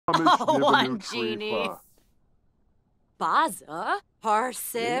One genie. Baza,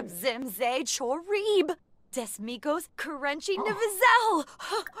 Harsib, Zimze, Chorib, Desmigos, Karenchi, Nivazel.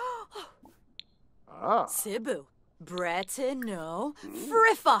 Sibu, Bretino,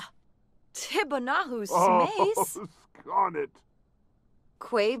 Friffa, Tibanahu, Smace, Scarnet.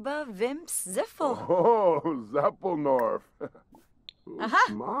 Quaba, Vimps, Ziffle. Oh, Zappelnorf.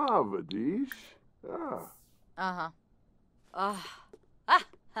 Smavadish.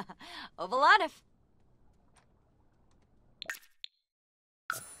 Ovalanif.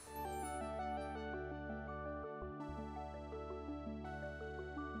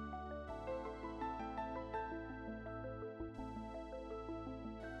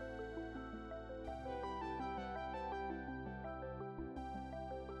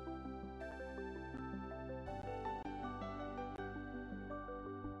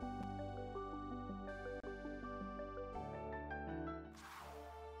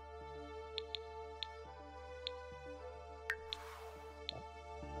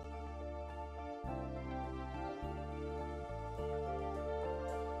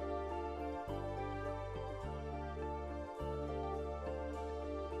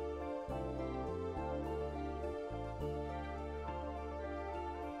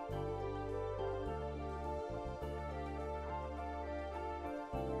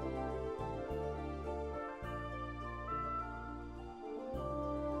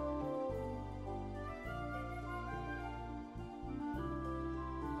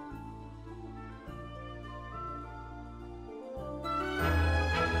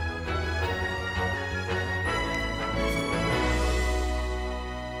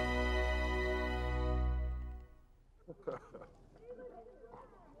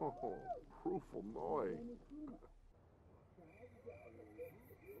 Oh, proofful noy.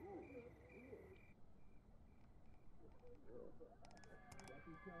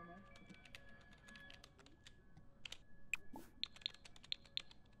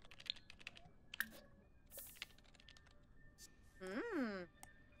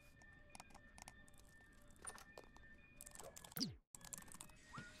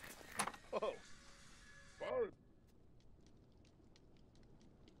 Oh, Bard.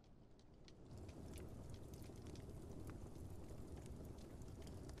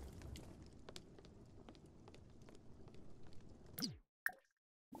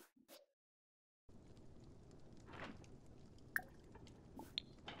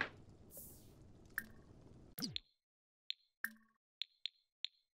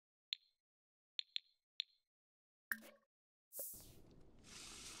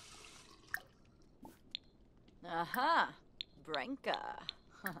 Branka.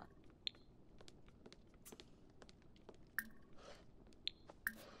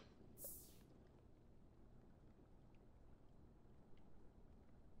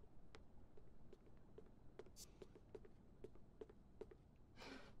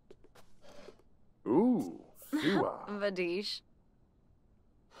 Ooh, Siwa. Vadish.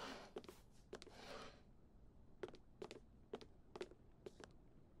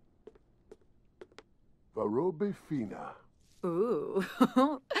 Varobe Fina. Ooh.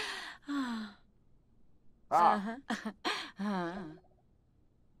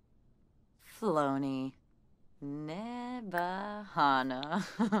 Flony. Nebahana.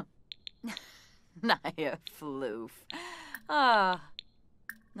 Naya floof.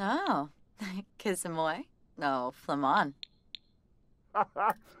 No. Kissamoy. No, Flamon.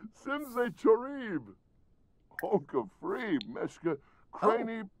 Simse Chorib. Honka Free. Meshka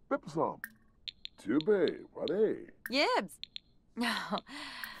Craney Pipsum. Tube. Wade. Yibs.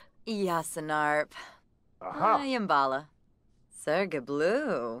 Yasanarp. Aha. Yambala. Serga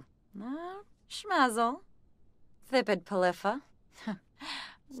Blue. Schmazzle. Thipid Palifa.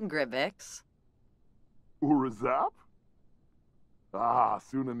 Gribix. Urazap?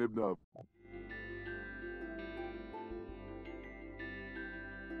 Sunanibna.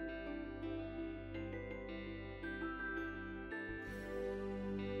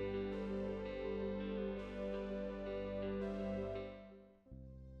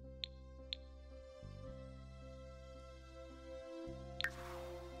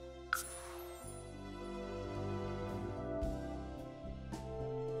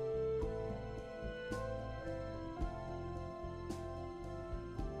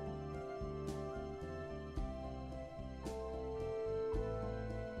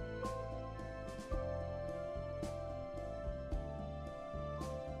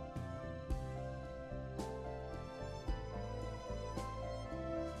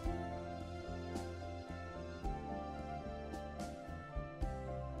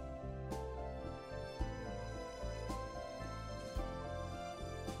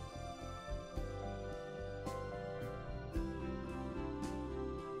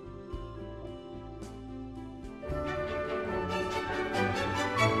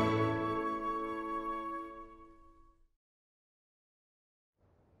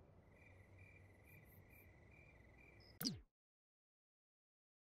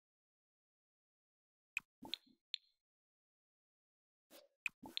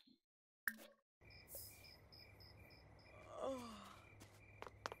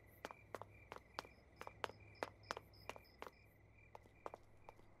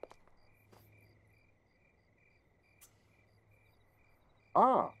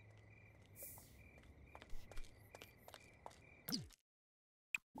 Aha.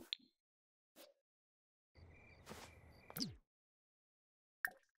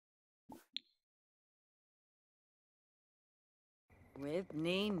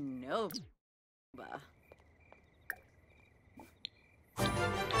 Whitney Nova.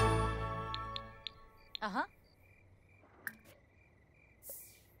 Uh-huh.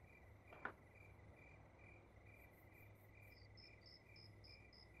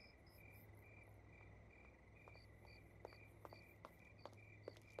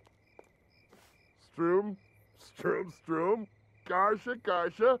 Strum, strum, strum. Garsha,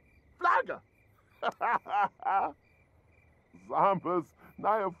 garsha, flagger. Zambas,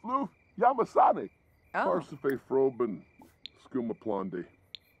 Naya Floof, Yamasani. Oh. Parsife Froben, Skuma Plondi.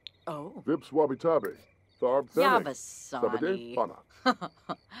 Oh. Vips Wabitabe. Tharb Theric. Yabasani. Pana.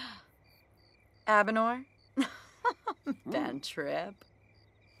 Abenor. Bad trip.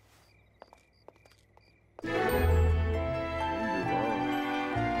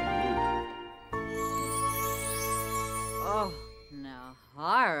 Oh,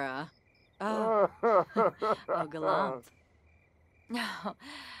 Nahara. Oh, oh, galant. No,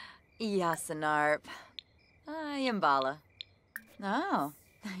 Yasanarp. Yambala. Oh,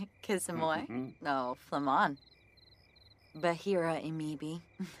 Kisamoy. No, Flamon. Bahira Imibi.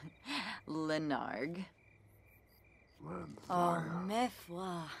 Lenarg. Oh,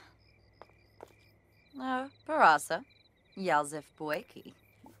 Mifwa. Oh, Barasa. Yalzif Boyki.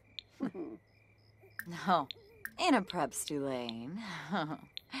 No, Inaprep Stulane.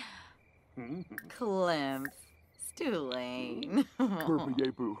 Klimph Stulane. Kurva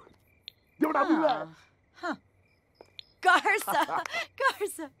Yebu. Don't I do that? Huh. Garza!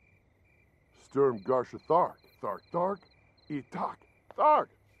 Garza! Sturm Garsha Thark. Thark, Thark. Etak. Thark.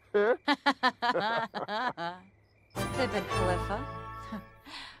 Thibid Polypha.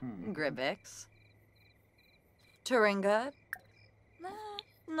 Gribix. Turinga.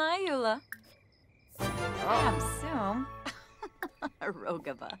 Nyula. Amsum.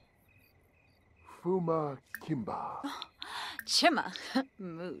 Rogava. Fuma Kimba. Chima.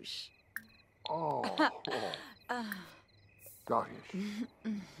 Moosh. Oh. Gahish.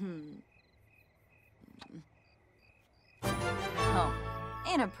 Oh,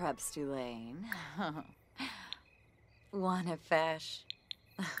 Inaprep Stulane. Wanafesh.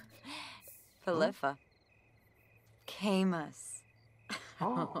 Polypha. Camus.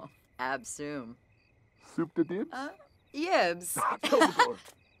 Oh. Absum. Soup to dibs? Yibs. Tobagor.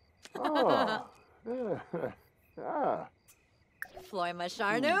 Oh. Ah. Floima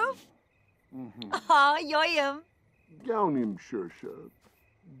Sharnu. Mm-hmm. Ah, Yoyim. Gaunim Shersha.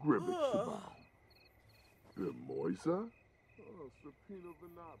 Gribbit Shabal. Moisa? Oh, Serpino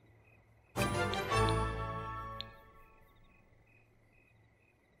Vanabi.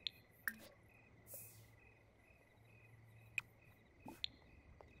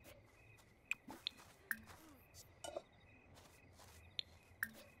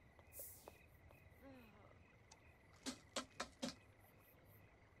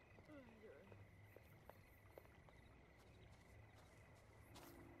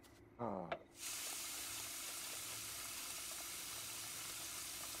 Ah.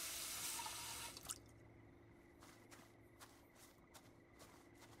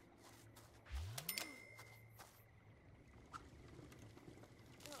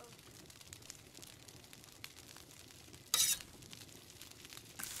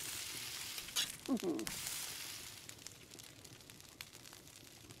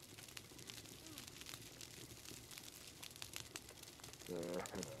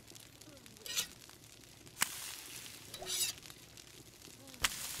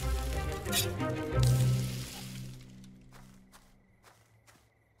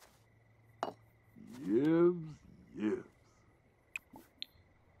 Yibs, yibs.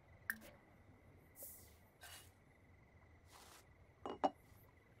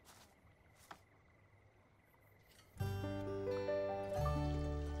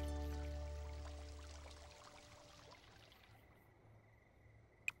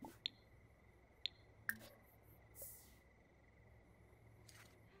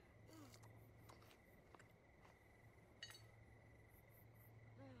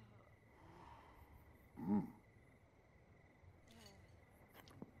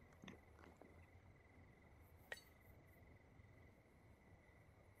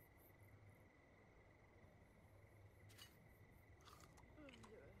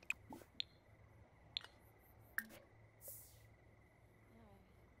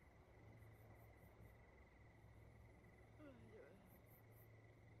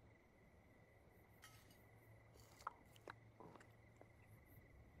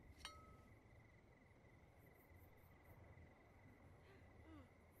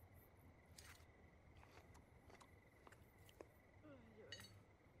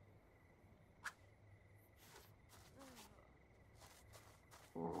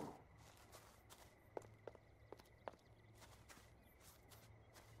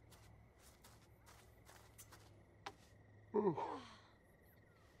 Ooh,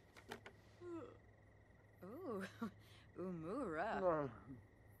 Umura. Oh.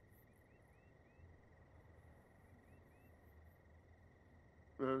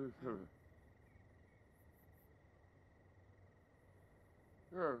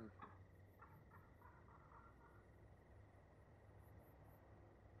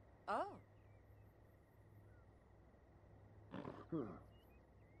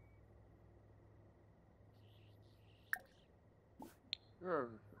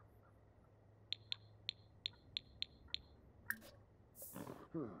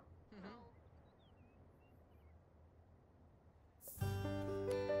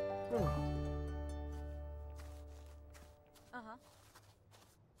 Uh-huh.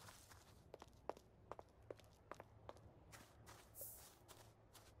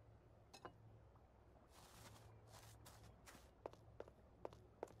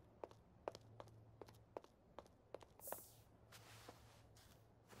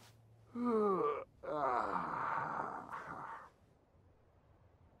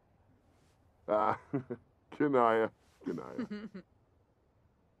 Kinaya, Kinaya.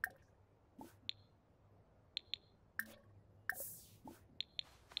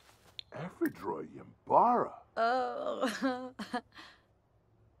 Ephedra Yambara. Oh.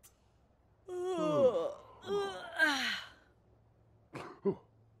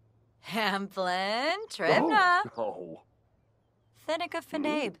 Hamplin, Trevna, Oh. Thenica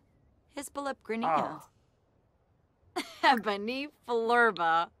Fenabe, Hisbalip Grinia, Ah. Ebony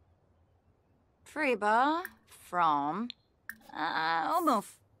Flurba, Freba, From,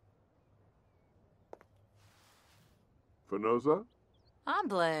 Omuf, Fenosa?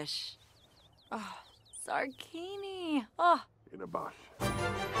 Amblish, oh, Sarkini, oh. Inabash.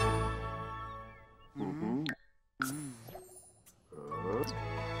 Mm.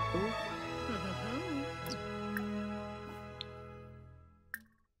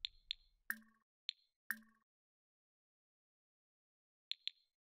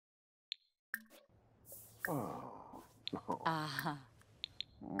 Oh. Ah.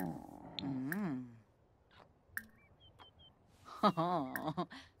 Mm. Oh.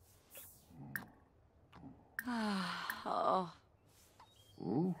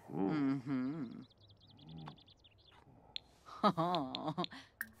 Oh. Mm-hmm. Oh.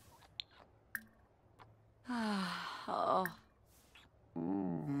 Oh.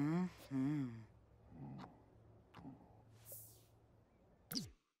 Mm-hmm.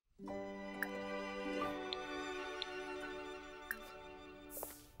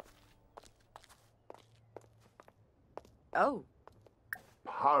 Oh.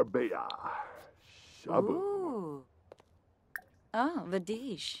 Parbea. Shabu. Ooh. Oh,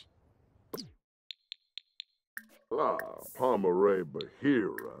 Vadish. Ah, Palmerae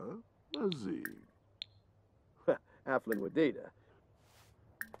Bahira. Mazig. Afflin Wadida.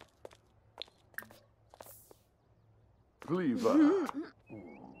 Cleaver.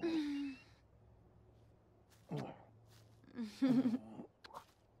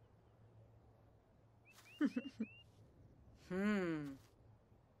 Hmm.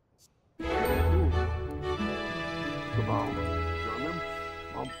 Sabal. Janem.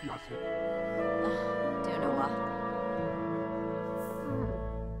 Mampiase. Dunawa.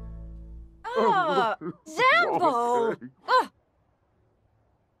 Oh, Zambo! Okay.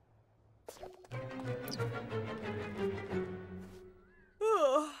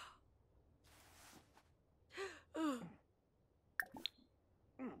 Oh.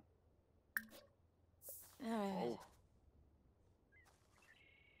 Oh.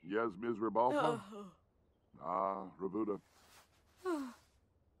 Yes, Ms. Ribalta. Ah, Ravuda.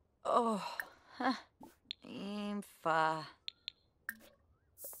 Oh. Imfa.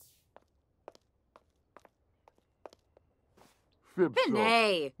 Fibso.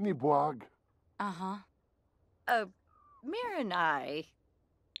 Benay. Nibwag. Uh-huh. Miranai.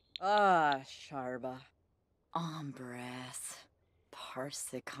 Sharba. Ombres.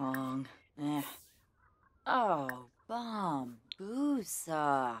 Parsikong. Oh,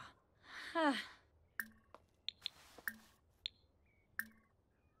 Bambusa.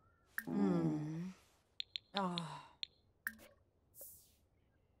 Hmm. Oh.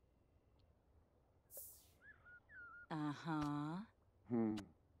 Uh-huh. Hmm.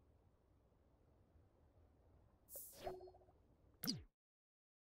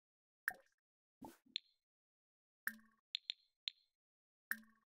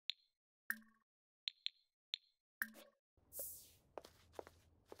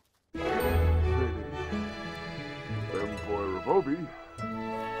 Employer Ravobi.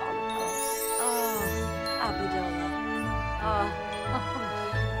 Oh, Abidola. Oh,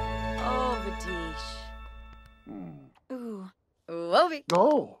 oh, Vadish. Ooh. Wobi.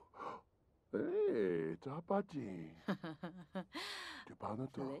 Oh! Hey, tapati. Tu parles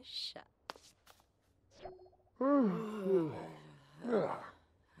to? Le chat.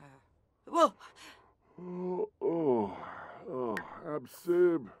 Whoa.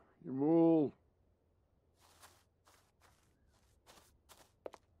 Absib, Yamul.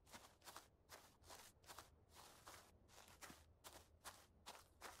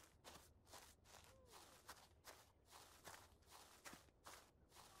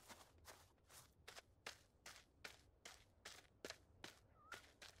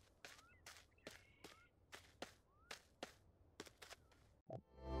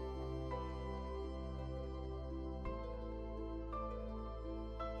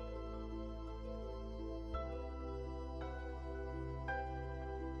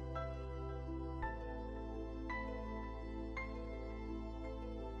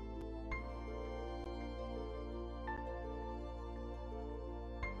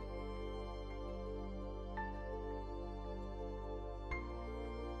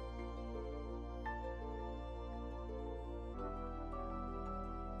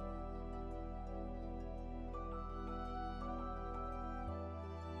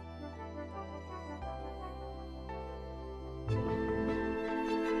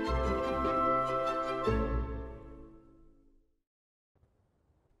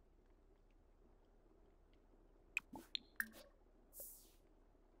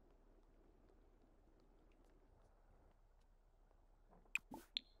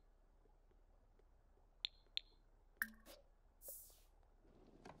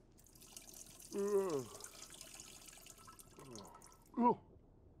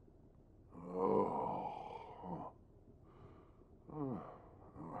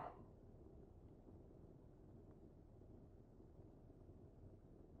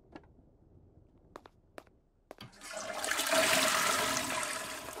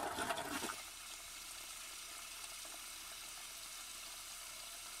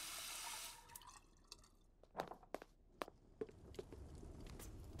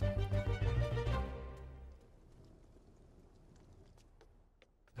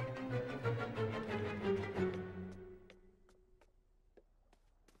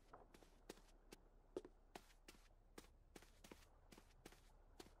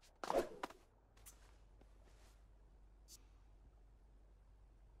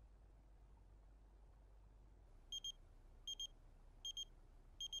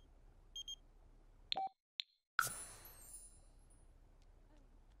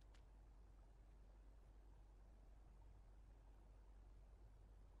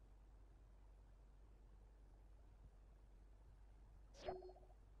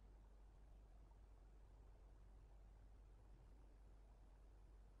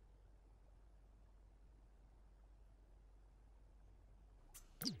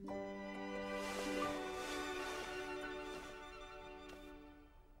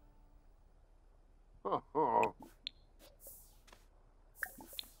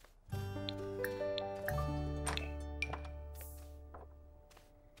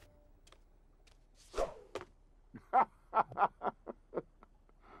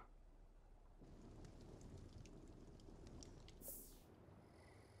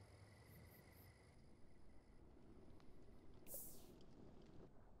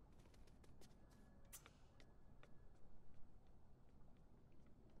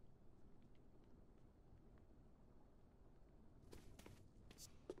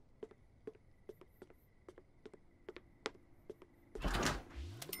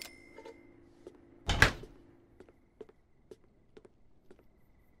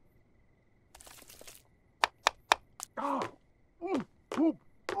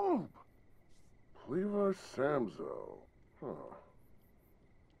 Cleaver Samzo. Huh.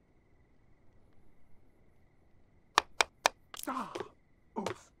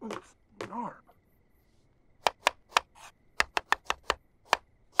 Oops, Narb.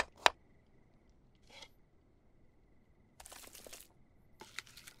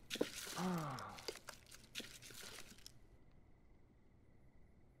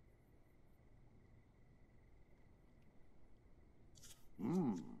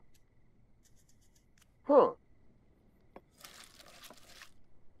 Hmm. Huh.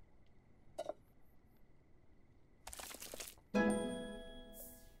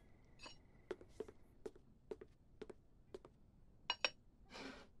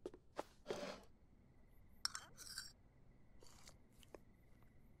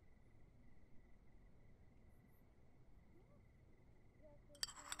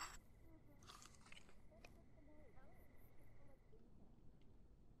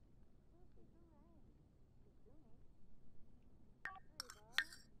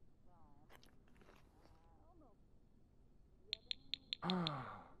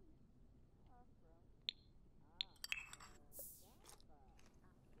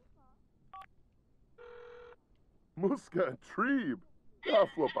 Muska Trieb.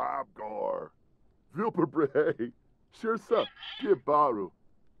 Aflop Abgor. Vilperbre. Shirsa. Gibaru.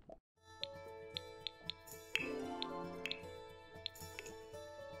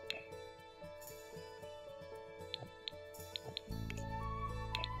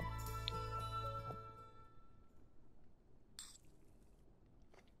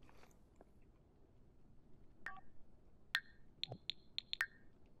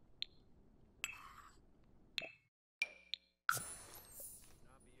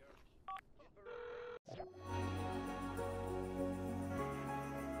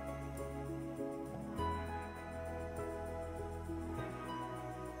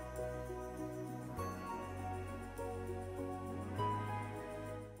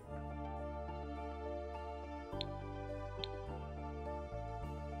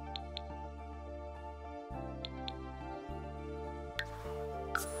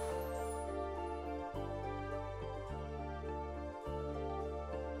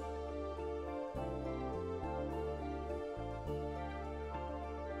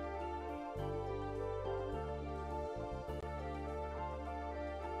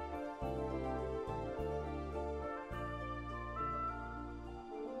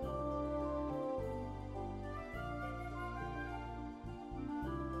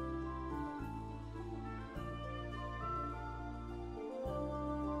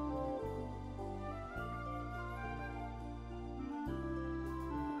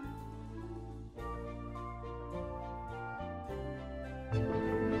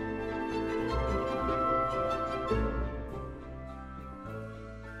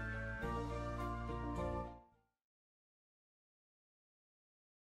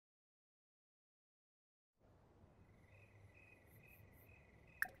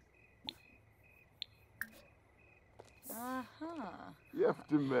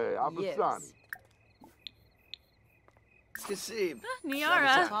 Yeftime Abasani. Kasib.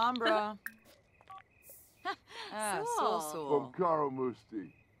 Niara. Sombra. Sol. Omkaro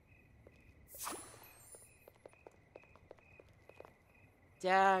Musti.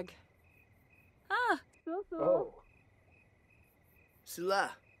 Dag. Oh.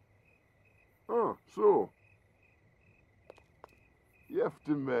 Sula. Oh, so.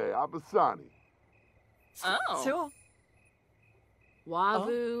 Yeftime Abasani. Oh. So.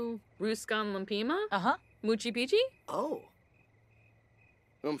 Wavu, Ruskan Lampima, Uh-huh. Muchi Pichi, Oh.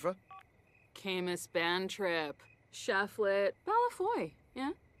 Umfra. Camus Band Trip, Cheflet, Balafoy,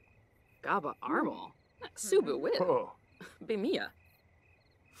 yeah? Gaba Armal, Subu Wit, Oh. Bemia.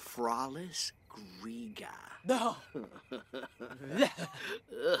 Fralis Griga. No.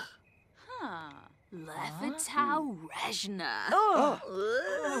 Ugh. Lefetau Rejna. Oh.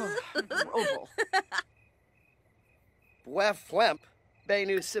 Oval. Bwef Flemp.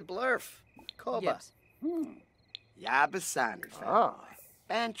 Benu Siblerf. Koba. Yes. Yabasani. Ah.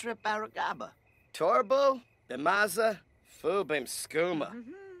 Bantrip Aragaba. Torbo. Bemaza. Fubim Skooma.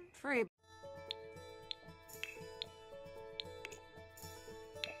 Free.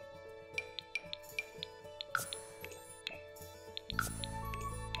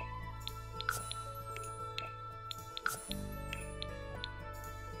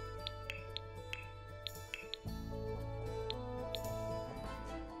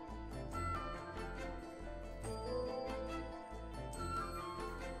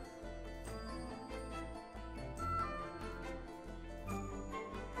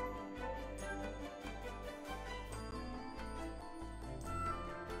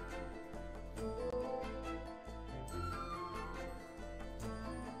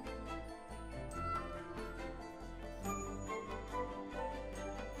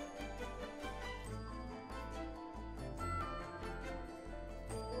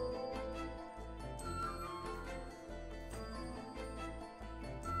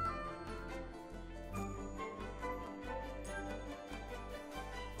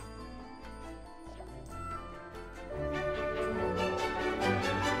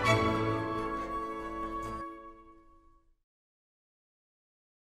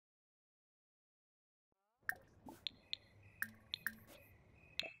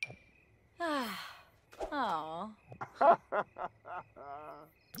 Oh.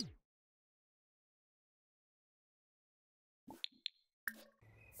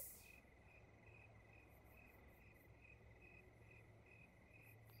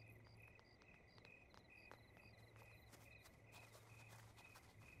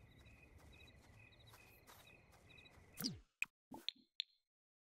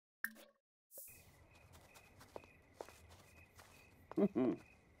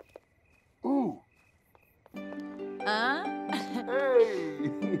 Ooh. Huh? Hey.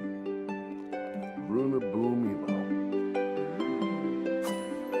 Runa Boomilo.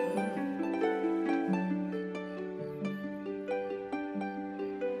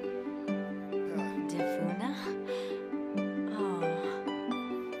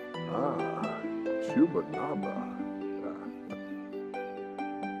 Chubanaba.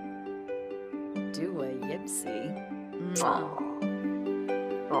 Do a yipsy. Oh.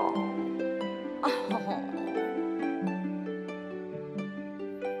 Oh.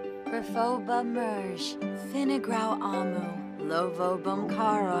 Perfoba merge. Finigrau amu. Lovo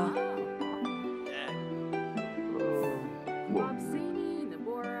bumkara. Wabsini,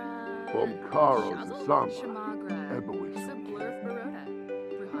 Nabora. Bumkaro, Shazzle, Zamba. Shamagra. Ebowis. Sublurf Baroda.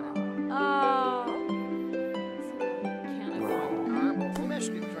 Bruhana. Oh. Cannibal. Armor.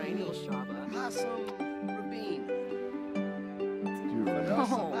 Meshka Crane. Shaba. Possum Rabin. Dude.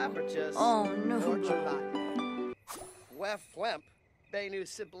 Fidosa Labratus. Oh, no. Orchabat. Wef Wemp. Benu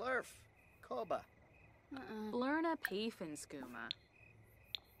Siblurf. Koba. Blurna Pafenskuma.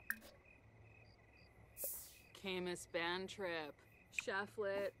 Camus Bantrip.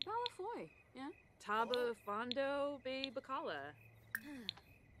 Shaflet. Balafoy. Yeah. Taba Fondo Bay Bacala.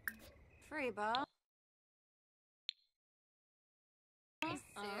 Freeba.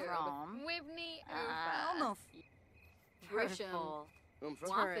 Rom. Wibney Almost. Grisham. Purple.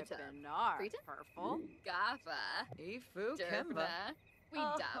 Wafita. Benar. Frita? Purple. Gafa. Ifu Durba. Kimba.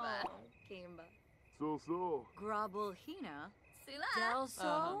 Widaba. Kimba. So. Grabelhina. Sila.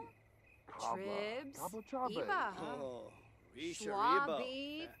 Delso. Kaba. Tribs. Kaba Chabe. Iba. Oh. Risha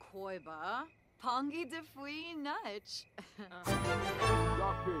Schwabi. Rebo. Koiba. Pongi de Fui Nutch.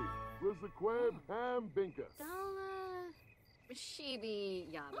 Zaki. Rizzaqueb. Ham Binka. Dala. Shibi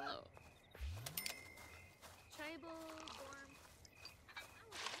Yaba. Tribal. Gorm.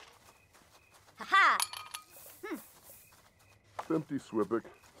 Ha! Empty Swibik.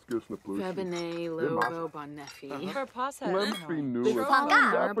 Skisna Plushi. Febine Logo Bonefi. Verpasa. Lempi Nu. Fanga.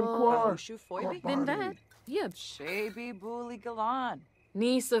 Dap and Quar. Shu Foibi. Binvet. Yib. Shaby Bully Galan.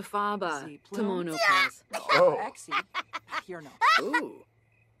 Nisa Faba. See, Plume. Tamono Paz. Oh. Exy. Here no. Ooh.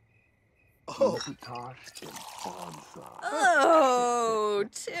 Oh. Tosh and Bonsa. Oh,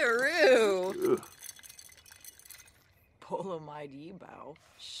 Tiru. Ugh. Polomide Ebao.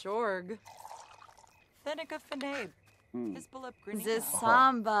 Shorg. Thenica Fenabe. Hisbalip Grenina.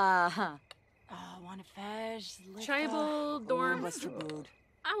 Zisamba. Oh, one fesh. Tribal Dorm. Buster Brood.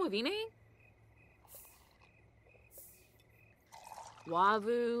 Awavine.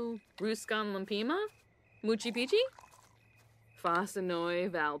 Wavu. Ruskan Lampima. Muchi Pichi. Fasanoi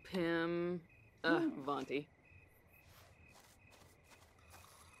Valpim. Vanti.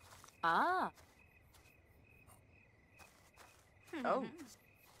 Ah. Oh.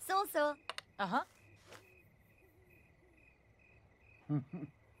 So. Uh-huh.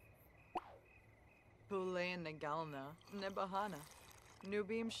 Bule Nagalna. Nebahana.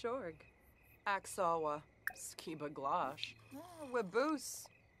 Nubim Shorg. Axawa. Skiba Glosh. Waboose.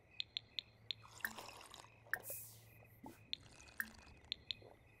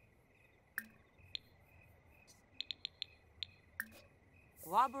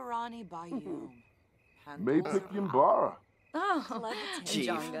 Wabarani Bayum. Maypik Yimbara. Oh. Gee.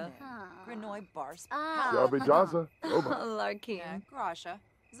 Jonga. Granoy Bars. Shabe Jaza. Oba. Larkin. Grasha.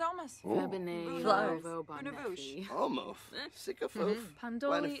 Zomas. Oh. Febine Flowers. Lovo Bonefi. Almost. Sycophoof.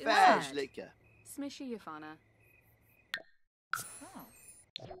 Pandoli Wanafaj Ufad. Lika. Smishy Yafana.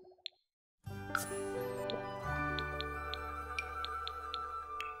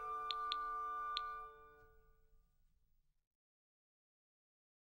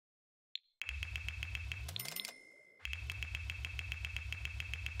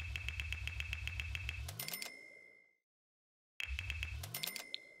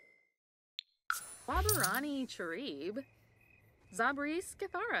 Babarani Charib. Zabris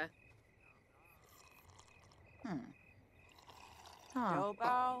Cathara.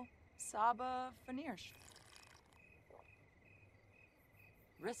 Dobao. Saba Fanirsh.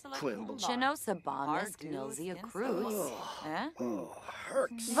 Rissala Quimble. Chinosabamus Gnilzia Cruz. Eh? Oh,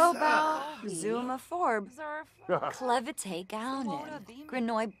 Herx. Vobal. Zuma Forb. Zarf. Clevite Gaunin.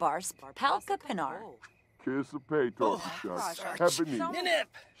 Granoy Bars. Palka Pinar. Kiss a Pato. Hebony. Ninip.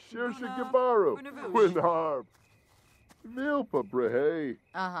 Shirsha Gibaru. Winharb. Vilpa Brehe.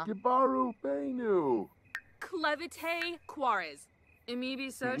 Gibaru Benu. Clevite Quares. Imibi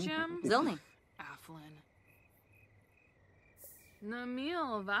Socham. Zilni. Aflin.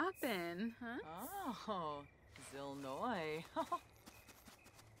 Namil Vapin. Huh? Oh. Zilnoy.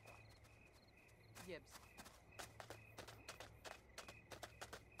 Gibbs.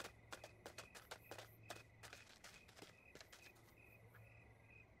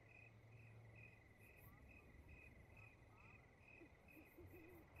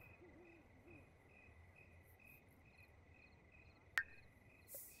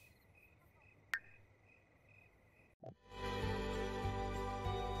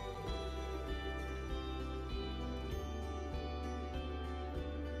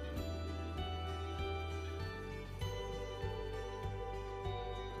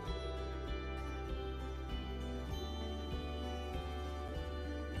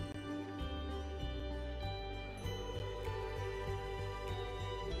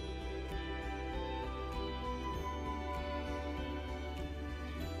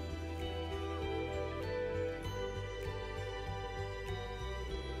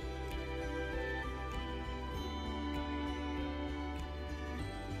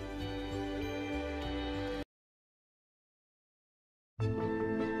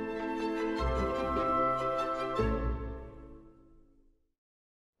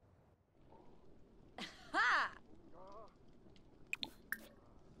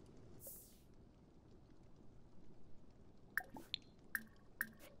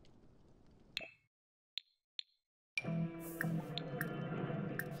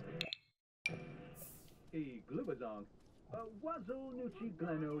 E glubazong. Wazoo nuchi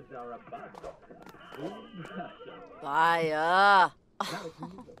gleno zarabado. Baya.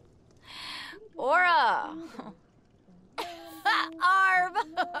 Aura. Arv.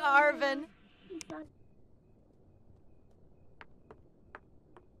 Arvin.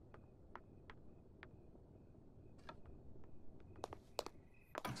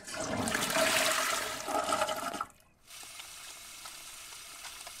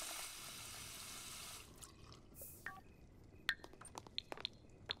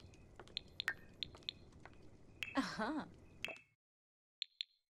 Uh-huh.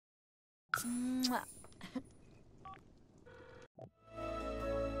 Mwah.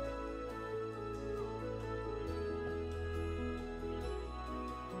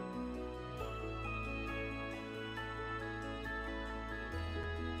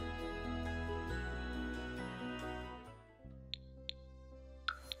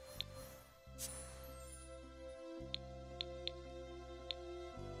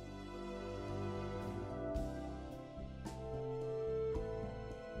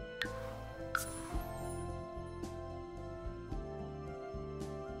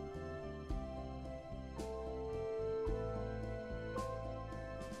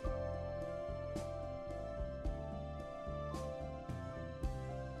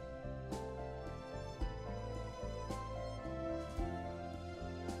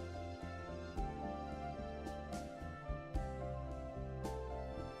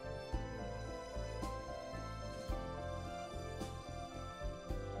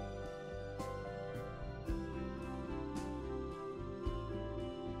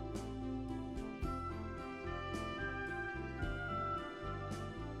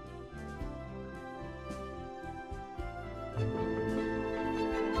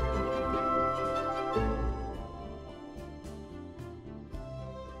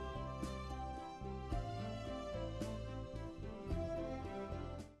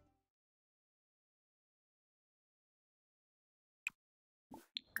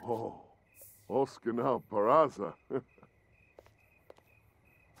 Oh, Oskanal Paraza.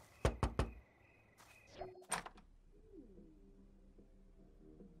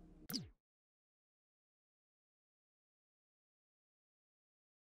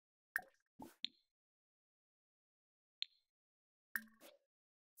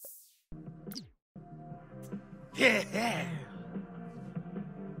 Yeah.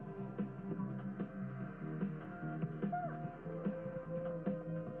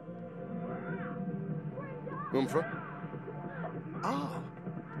 Umfra? Oh.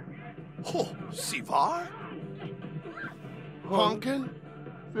 Oh, Sivar? Honkin?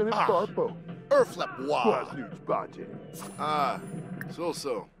 Finnish Ah. Barpo. Erflep Wa. Quasnuch Baje. Ah,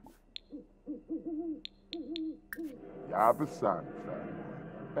 so. Yabasanfa.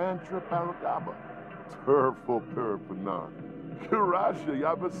 Antra Paragaba. Turful Pirapanan. Kirasha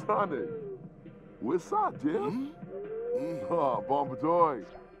Yabasane. Wissa, Jim? Ah, Bombadoy.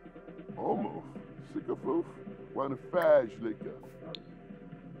 Almost. Sickafoof. Wanafaj Lika.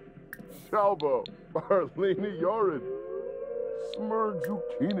 Shalbo. Barlini Yorid. Smurg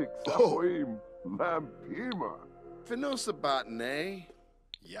Zukinik. Sapoim. Lampima. Finosabatne.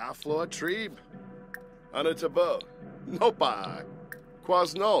 Yaflo Trib. Anatabo. Nopa.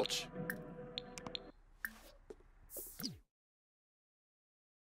 Quasnulch.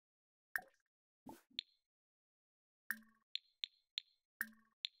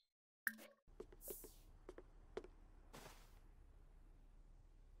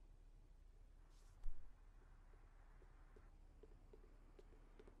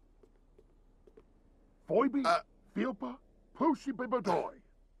 Foiby. Filpa. Pushi Bibadoy.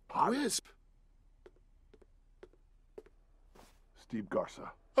 Wisp. Steve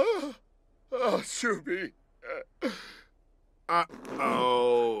Garza. Oh, Shuby.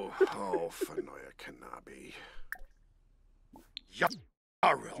 Fanoya Kanabi.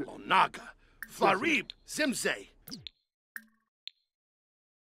 Yaril Onaga. Flarib Zimze.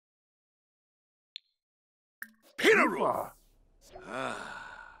 Pinaru.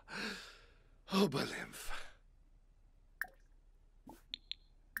 Obalymph.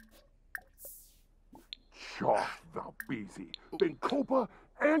 Shaw Valbeezy. Ben Copa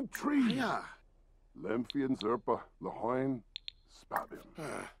and Tree. Yeah. Lemphian Zerpa. Lahoin. Spabim.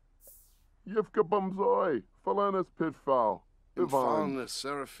 Yivka Bumzoi. Falanas Pitfall. Ivan. Infalna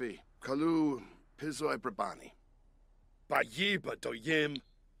Seraphi. Kalu Pizoi Brabani. Bayiba Doyim.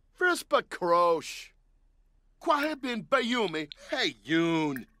 Frispa Krosh. Quahibin Bayumi. Hey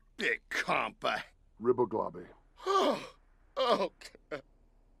Yoon. Big compa. Riboglabe. Okay.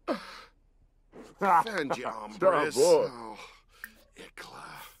 Fenji hombres. Boy. Oh, Ikla.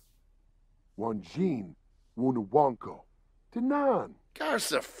 Wanjin. Wunuwanko. Tanan.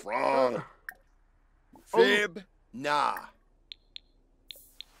 Garza Frong. Fib. Nah.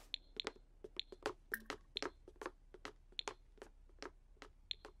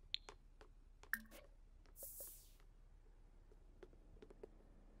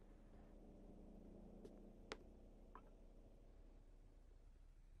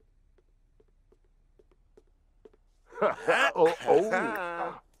 Oh.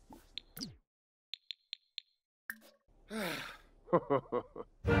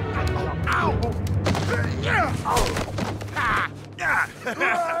 Ow!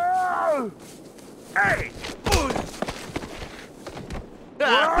 Hey!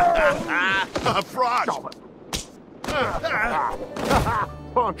 Frog!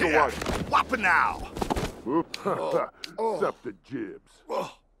 Poncho watch. Whoppa now! Except the jibs.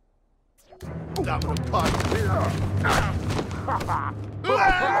 Down the puck.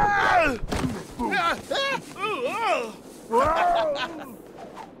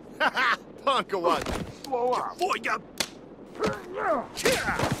 Punka what? Slow up. Boy, ya.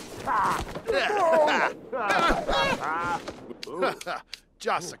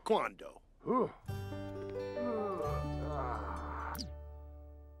 Just a quando.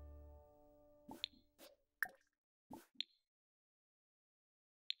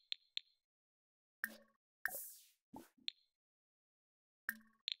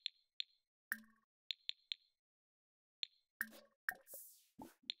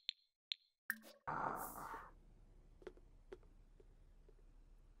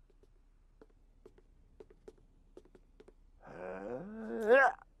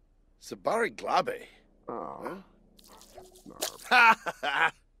 Sabari Glabe.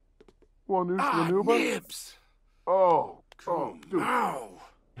 One news Manuba? Nibs. Oh, dude. Ow.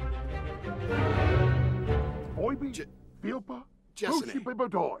 Oibi, Filpa, Jessene. Hushi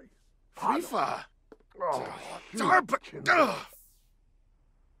Bibadoy. Frifa. Oh, Darpa. chin.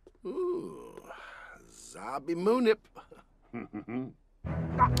 Ooh. Zabi Moonip.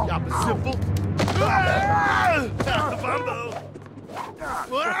 Yappa Simple. Bumbo.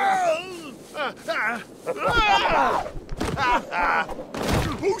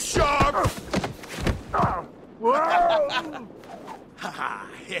 Bouchard! Ha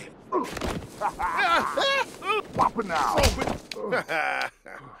hit. Whoppa now.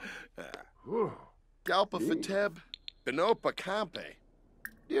 Galpa Fateb. Benopa Campe.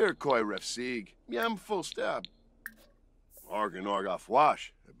 Dear Koi Ref Sieg. Yam full stab. Organ Orgoff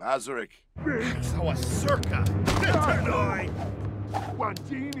Wash. Bazarik. Sawa Circa. Ternoi.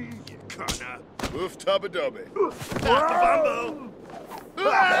 Wandini. Kana. Oof Tubba Dubby. Bumbo.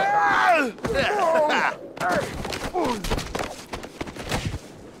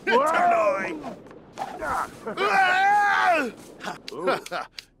 Ternoi.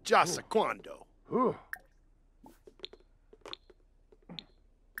 Jasa Quando.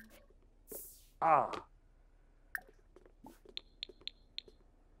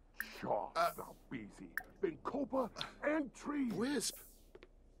 Shaw, now busy. Been Copa and Tree. Wisp.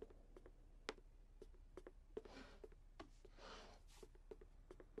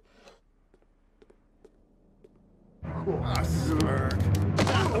 Smirk.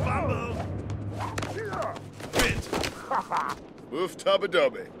 Bumbo. Bit. Oof Tubba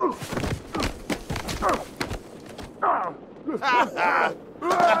Dubby.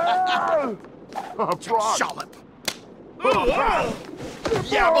 Shallop.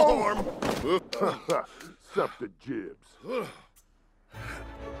 Yabahorm. Except the jibs.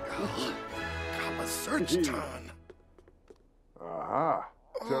 Kappa Search Ton. Aha.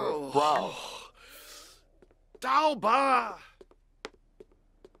 Proud. Dalba.